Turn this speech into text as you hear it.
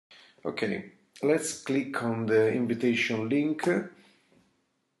Okay, let's click on the invitation link.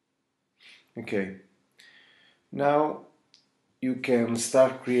 Okay, now you can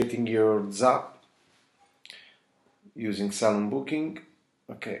start creating your Zap using Salon Booking.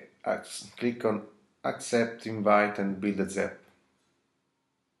 Okay, click on accept, invite and build a Zap.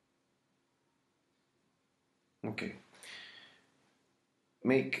 Okay,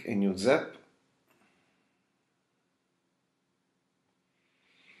 make a new Zap.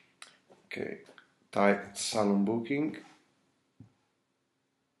 Okay, type Salon Booking.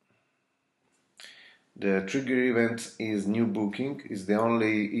 The trigger event is new booking, is the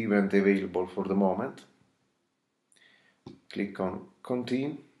only event available for the moment. Click on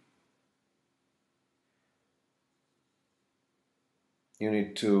continue. You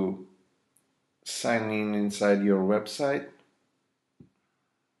need to sign in inside your website.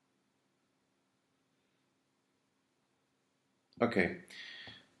 Okay,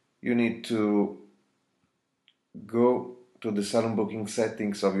 you need to go to the Salon Booking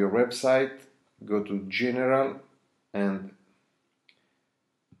settings of your website, go to General and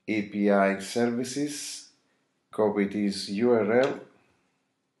API Services, copy this URL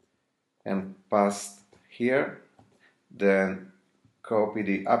and paste here, then copy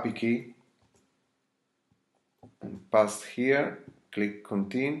the API key and paste here, click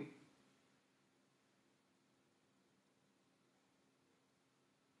continue.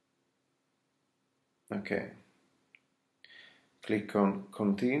 Okay, click on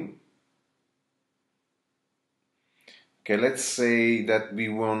continue. Okay, let's say that we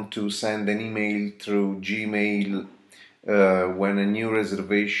want to send an email through Gmail when a new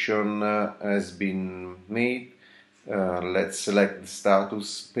reservation has been made. Let's select the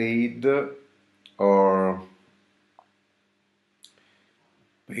status paid or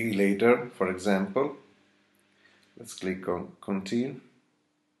pay later, for example. Let's click on continue.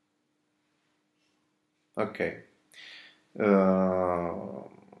 Okay.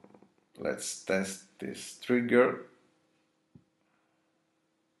 Let's test this trigger.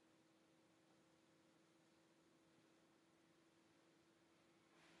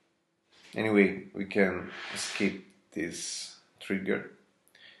 Anyway, we can skip this trigger.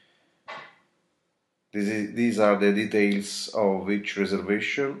 These are the details of each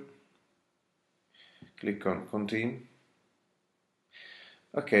reservation. Click on continue.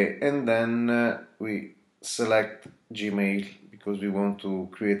 Okay, and then we select Gmail because we want to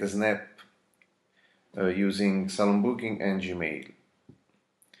create a snap using Salon Booking and Gmail.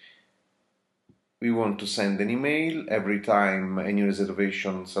 We want to send an email every time a new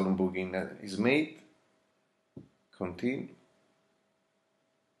reservation Salon Booking is made. Continue.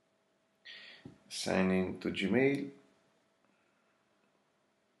 Sign in to Gmail.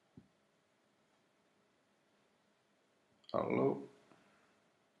 Hello.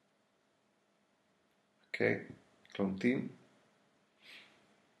 Okay, continue.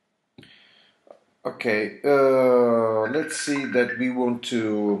 Okay, let's see that we want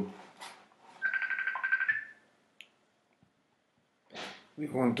to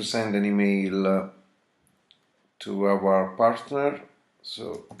send an email to our partner.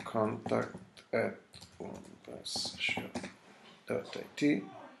 So contact@onepassshop.it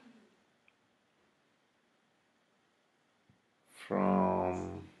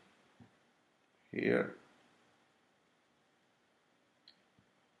from here.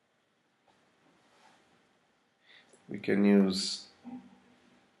 We can use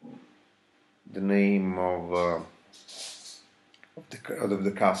the name of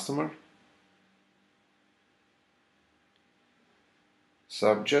the customer,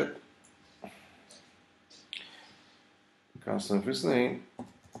 subject, customer first name,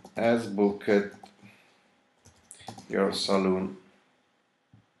 as booked your salon.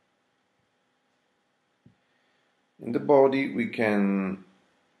 In the body we can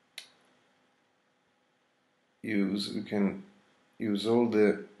use all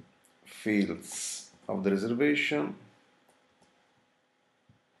the fields of the reservation,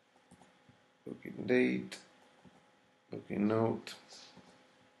 booking date, booking note,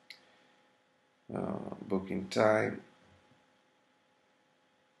 booking time.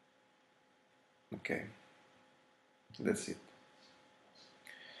 Okay, that's it.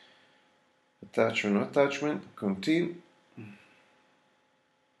 Attachment or attachment, continue.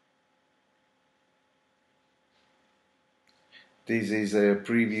 This is a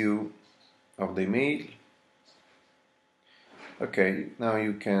preview of the email. Okay, now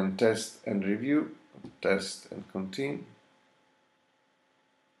you can test and review, test and continue.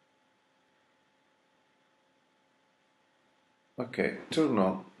 Okay, turn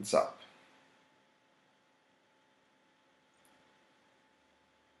on Zap.